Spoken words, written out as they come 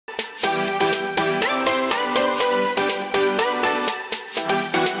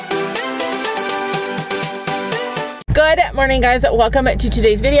Good morning, guys. Welcome to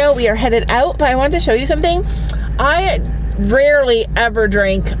today's video. We are headed out, but I wanted to show you something. I rarely ever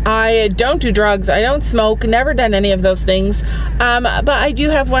drink. I don't do drugs. I don't smoke. Never done any of those things. But I do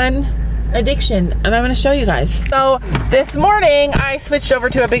have one addiction, and I'm going to show you guys. So this morning I switched over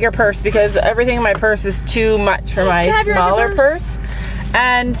to a bigger purse because everything in my purse is too much for my smaller purse.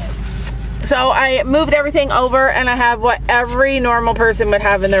 And so I moved everything over, and I have what every normal person would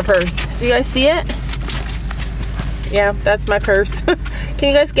have in their purse. Do you guys see it? Yeah, that's my purse. Can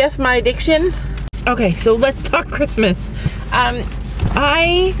you guys guess my addiction? Okay, so let's talk Christmas.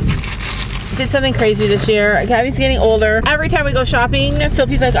 I did something crazy this year. Gabby's getting older. Every time we go shopping,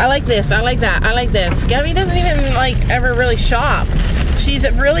 Sophie's like, I like this, I like that, I like this. Gabby doesn't even like ever really shop. She's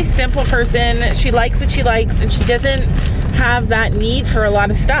a really simple person. She likes what she likes, and she doesn't have that need for a lot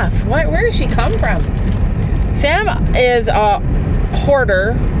of stuff. Where does she come from? Sam is a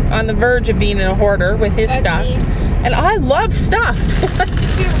hoarder, on the verge of being a hoarder with his stuff. And I love stuff.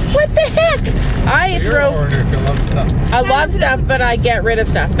 What the heck? I love stuff, but I get rid of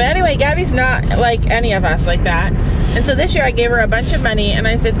stuff. But anyway, Gabby's not like any of us like that. And so this year I gave her a bunch of money, and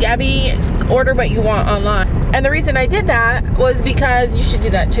I said, Gabby, order what you want online. And the reason I did that was because, you should do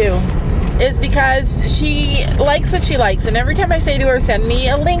that too, is because she likes what she likes. And every time I say to her, send me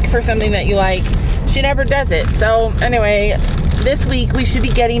a link for something that you like, she never does it. So anyway, this week we should be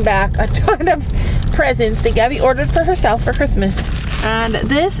getting back a ton of presents that Gabby ordered for herself for Christmas. And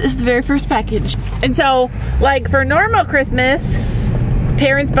this is the very first package. And so, like for normal Christmas,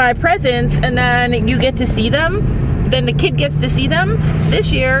 parents buy presents and then you get to see them. Then the kid gets to see them.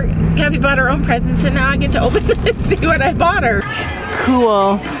 This year, Gabby bought her own presents, and now I get to open them and see what I bought her.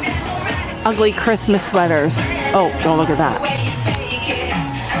 Cool, ugly Christmas sweaters. Oh, don't look at that.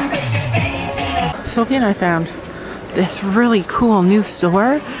 Sophie and I found this really cool new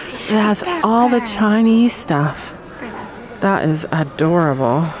store. It has all the Chinese stuff. That is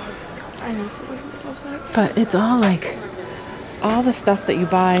adorable. But it's all like, all the stuff that you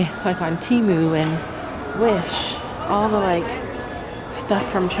buy like on Temu and Wish. All the like stuff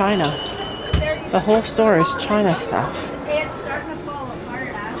from China. The whole store is China stuff. It's starting to fall apart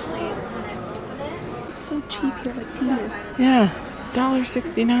actually when I open it. It's so cheap here, like Temu. Yeah,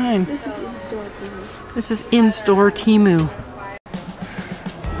 $1.69. This is in-store Temu. This is in-store Temu.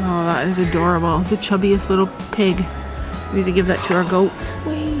 Oh, that is adorable. The chubbiest little pig. We need to give that to our goats.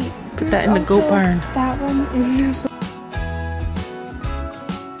 Wait. Put that in the goat barn. That one in here.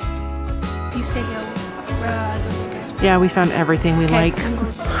 You say go get. Yeah, we found everything we like.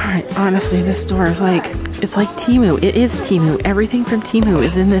 Alright, honestly, this store is like, it's like Temu. It is Temu. Everything from Temu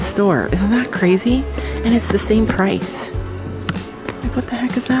is in this store. Isn't that crazy? And it's the same price. Like, what the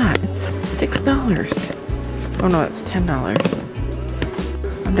heck is that? It's $6. Oh no, it's $10.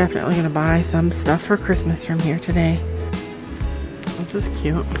 I'm definitely gonna buy some stuff for Christmas from here today. This is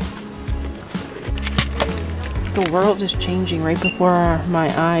cute. The world is changing right before my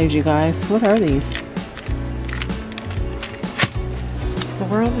eyes, you guys. What are these? The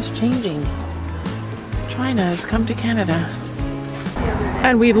world is changing. China has come to Canada.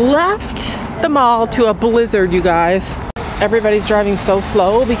 And we left the mall to a blizzard, you guys. Everybody's driving so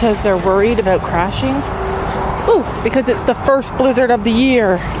slow because they're worried about crashing. Ooh, because it's the first blizzard of the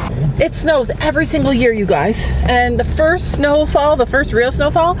year. It snows every single year, you guys. And the first snowfall, the first real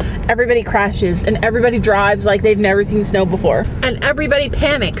snowfall, everybody crashes and everybody drives like they've never seen snow before. And everybody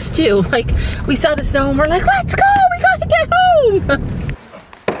panics too. Like, we saw the snow and we're like, let's go, we gotta get home.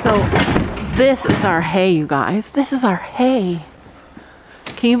 So this is our hay, you guys. This is our hay.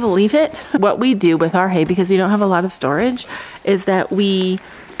 Can you believe it? What we do with our hay, because we don't have a lot of storage, is that we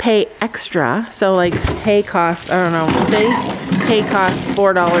pay extra. So like hay costs, I don't know, say hay costs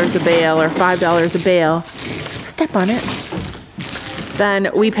 $4 a bale or $5 a bale. Step on it. Then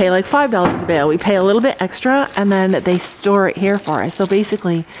we pay like $5 a bale. We pay a little bit extra, and then they store it here for us. So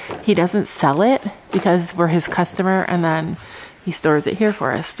basically he doesn't sell it because we're his customer, and then he stores it here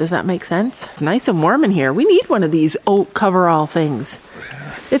for us. Does that make sense? It's nice and warm in here. We need one of these oak coverall things.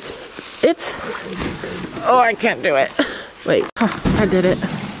 It's, oh, I can't do it. Wait, oh, I did it.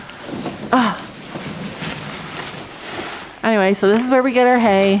 Ah. Anyway, so this is where we get our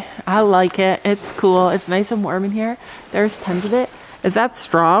hay. I like it. It's cool. It's nice and warm in here. There's tons of it. Is that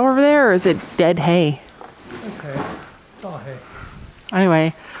straw over there, or is it dead hay? Okay. It's all hay.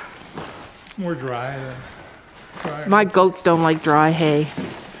 Anyway. It's more dry than dry. My goats don't like dry hay.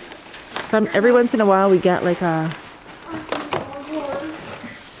 Every once in a while we get like a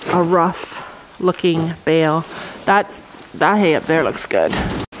rough looking bale. That hay up there looks good.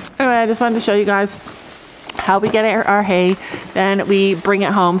 Anyway, I just wanted to show you guys how we get our hay. Then we bring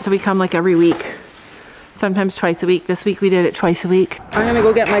it home, so we come like every week. sometimes twice a week. This week we did it twice a week. I'm gonna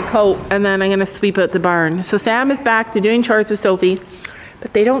go get my coat and then I'm gonna sweep out the barn. So Sam is back to doing chores with Sophie,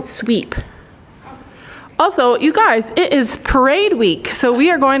 but they don't sweep. Also, you guys, it is parade week. So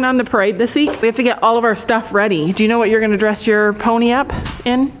we are going on the parade this week. We have to get all of our stuff ready. Do you know what you're gonna dress your pony up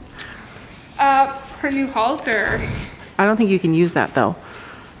in? Her new halter. I don't think you can use that though.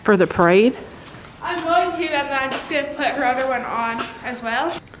 For the parade? I'm going to, and then I'm just gonna put her other one on as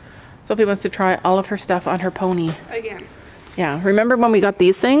well. Sophie wants to try all of her stuff on her pony. Again. Yeah, remember when we got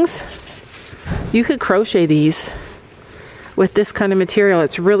these things? You could crochet these with this kind of material.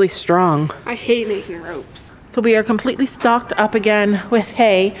 It's really strong. I hate making ropes. So we are completely stocked up again with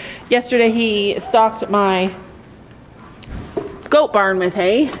hay. Yesterday he stocked my goat barn with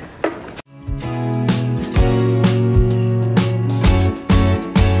hay.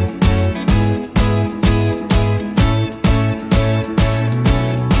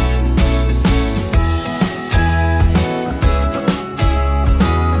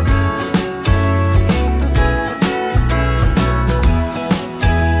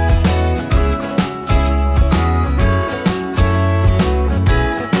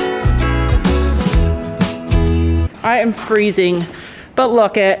 I am freezing, but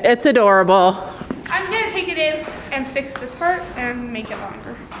look it's adorable. I'm gonna take it in and fix this part and make it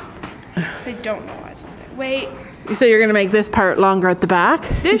longer. So I don't know why it's like that. Wait. You say you're gonna make this part longer at the back?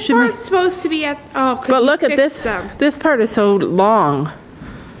 This part's supposed to be at, oh, but look at this, this part is so long.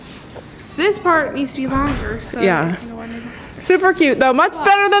 This part needs to be longer, so. Yeah. Super cute though, much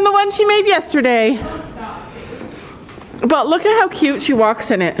better than the one she made yesterday. But look at how cute she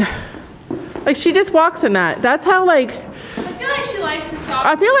walks in it. Like she just walks in that. That's how like. I feel like she likes the soft.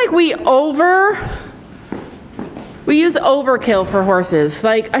 I feel like we use overkill for horses.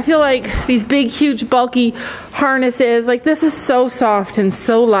 Like I feel like these big, huge, bulky harnesses. Like this is so soft and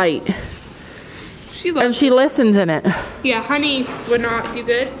so light. And she listens in it. Yeah, honey would not do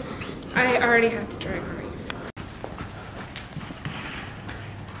good. I already have to drag her.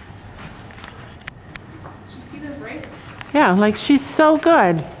 Did you see those brakes? Yeah, like she's so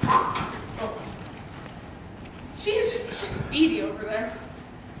good. She's speedy over there.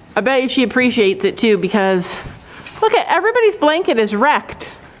 I bet you she appreciates it too because look at everybody's blanket is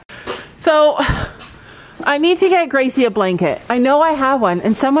wrecked. So I need to get Gracie a blanket. I know I have one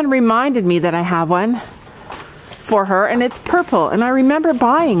and someone reminded me that I have one for her and it's purple and I remember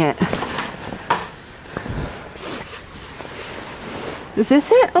buying it. Is this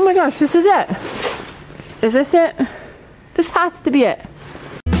it? Oh my gosh, this is it. Is this it? This has to be it.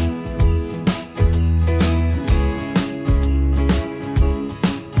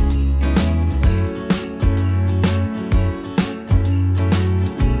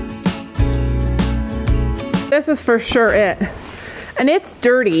 This is for sure it. And it's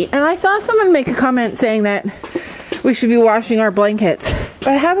dirty. And I saw someone make a comment saying that we should be washing our blankets. But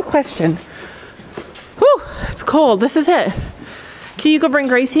I have a question. Whew, it's cold. This is it. Can you go bring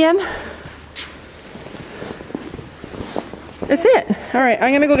Gracie in? That's it. All right,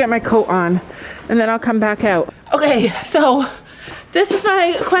 I'm gonna go get my coat on and then I'll come back out. Okay, so this is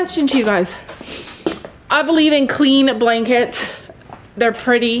my question to you guys. I believe in clean blankets. They're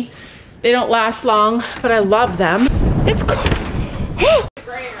pretty. They don't last long, but I love them. It's cold.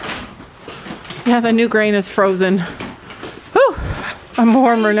 Yeah, the new grain is frozen. Whew, I'm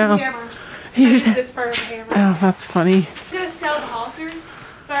warmer now. This part of the hammer. Oh, that's funny. I'm gonna sell the halters,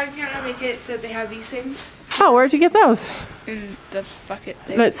 but I'm gonna make it so they have these things. Oh, where'd you get those? In the bucket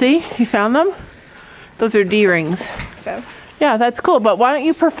thing. Let's see, you found them? Those are D-rings. So? Yeah, that's cool, but why don't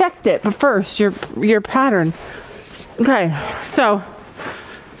you perfect it first, your pattern? Okay, so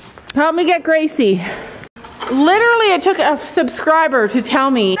help me get Gracie. Literally, it took a subscriber to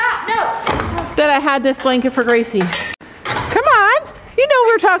tell me that I had this blanket for Gracie. Come on, you know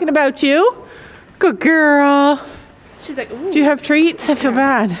we're talking about you. Good girl. She's like, ooh. Do you have treats? I feel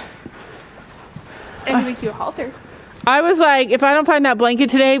bad. And make you a halter. I was like, if I don't find that blanket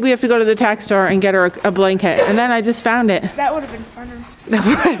today, we have to go to the tack store and get her a blanket. And then I just found it. That would have been funner. That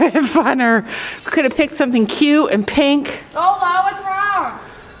would have been funner. Could have picked something cute and pink. Lola, what's wrong?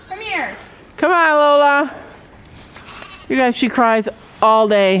 Come here. Come on, Lola. You guys, she cries all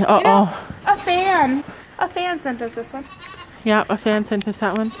day. Uh-oh. A fan. A fan sent us this one. Yeah, a fan sent us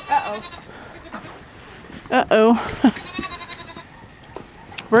that one. Uh-oh. Uh-oh.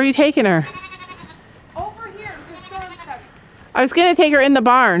 Where are you taking her? Over here. I was going to take her in the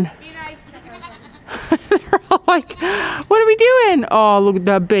barn. Be nice to her. They're all like, what are we doing? Oh, look at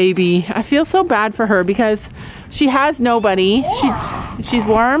that baby. I feel so bad for her because she has nobody. She's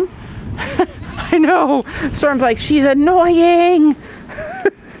warm. I know. Storm's like, she's annoying.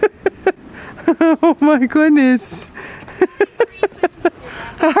 Oh my goodness.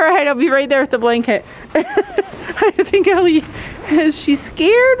 All right, I'll be right there with the blanket. I think Ellie she's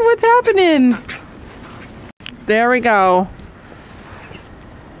scared. What's happening? There we go.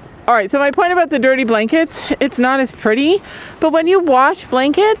 All right, so my point about the dirty blankets, it's not as pretty, but when you wash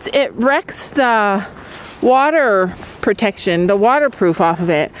blankets, it wrecks the water protection, the waterproof off of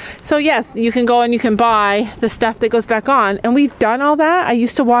it. So yes, you can go and you can buy the stuff that goes back on, and we've done all that. I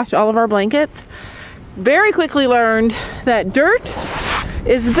used to wash all of our blankets. Very quickly learned that dirt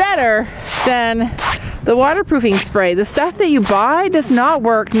is better than the waterproofing spray. The stuff that you buy does not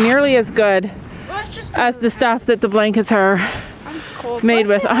work nearly as good as the stuff that the blankets are made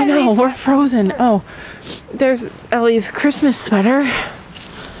with. I know, we're frozen. Oh, there's Ellie's Christmas sweater.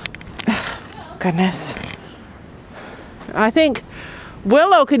 Goodness. I think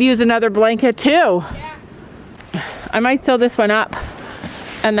Willow could use another blanket too. Yeah. I might sew this one up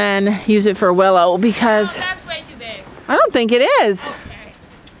and then use it for Willow because that's way too big. I don't think it is. Okay.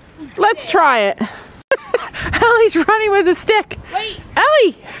 Let's try it. Ellie's running with a stick. Wait.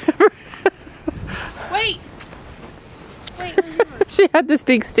 Ellie! Wait. She had this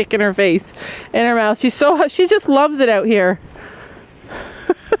big stick in her face, in her mouth. She just loves it out here.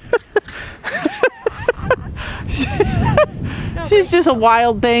 She's just a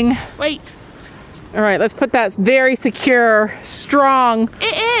wild thing. Wait. All right, let's put that very secure, strong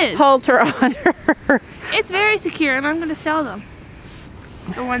halter on her. It's very secure, and I'm going to sell them.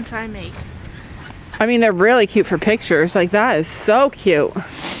 The ones I make. I mean, they're really cute for pictures. Like, that is so cute.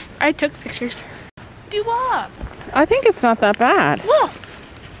 I took pictures. Do up. I think it's not that bad. Look,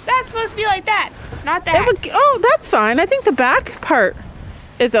 that's supposed to be like that, not that. Oh, that's fine. I think the back part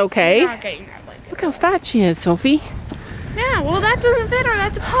is okay. You're not getting that blanket. Look how fat she is, Sophie. Yeah, well, that doesn't fit her.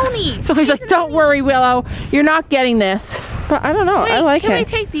 That's a pony. Sophie's like, don't worry, Willow. You're not getting this. But I don't know. Wait, I like it. Can we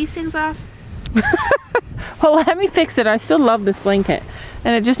take these things off? Well, let me fix it. I still love this blanket.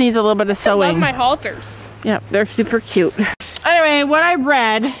 And it just needs a little bit of sewing. I love my halters. Yeah, they're super cute. Anyway, what I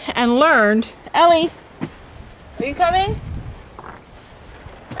read and learned. Ellie, are you coming?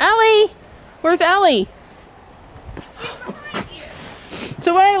 Ellie! Where's Ellie?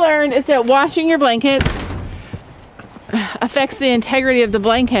 So what I learned is that washing your blankets affects the integrity of the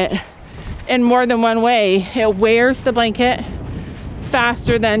blanket in more than one way. It wears the blanket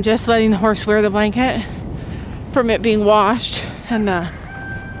faster than just letting the horse wear the blanket from it being washed, and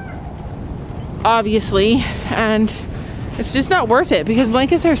obviously, and it's just not worth it because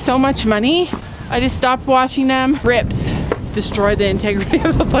blankets are so much money. I just stopped washing them. Rips destroy the integrity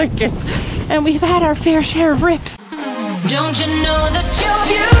of the blanket, and we've had our fair share of rips. Don't you know that you're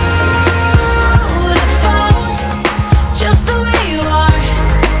beautiful, just the